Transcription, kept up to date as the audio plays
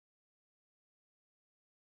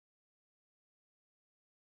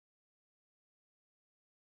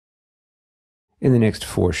In the next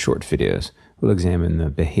 4 short videos, we'll examine the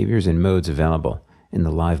behaviors and modes available in the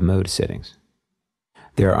live mode settings.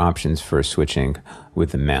 There are options for switching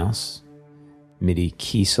with the mouse, MIDI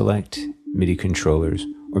key select, MIDI controllers,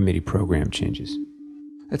 or MIDI program changes.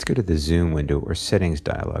 Let's go to the Zoom window or settings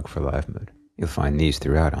dialog for live mode. You'll find these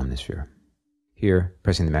throughout Omnisphere. Here,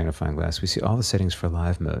 pressing the magnifying glass, we see all the settings for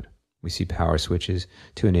live mode. We see power switches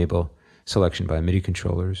to enable selection by MIDI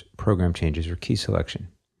controllers, program changes, or key selection,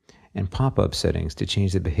 and pop-up settings to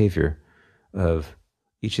change the behavior of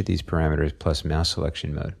each of these parameters plus mouse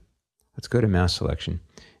selection mode. Let's go to mouse selection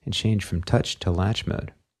and change from touch to latch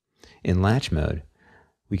mode. In latch mode,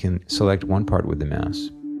 we can select one part with the mouse.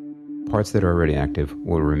 Parts that are already active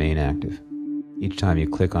will remain active. Each time you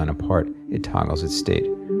click on a part, it toggles its state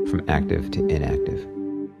from active to inactive.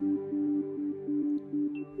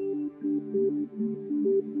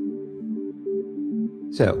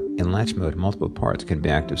 So, in latch mode, multiple parts can be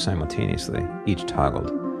active simultaneously, each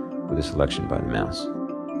toggled with a selection by the mouse.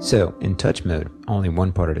 So, in touch mode, only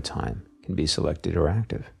one part at a time can be selected or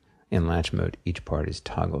active. In latch mode, each part is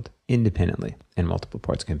toggled independently, and multiple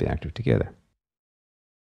parts can be active together.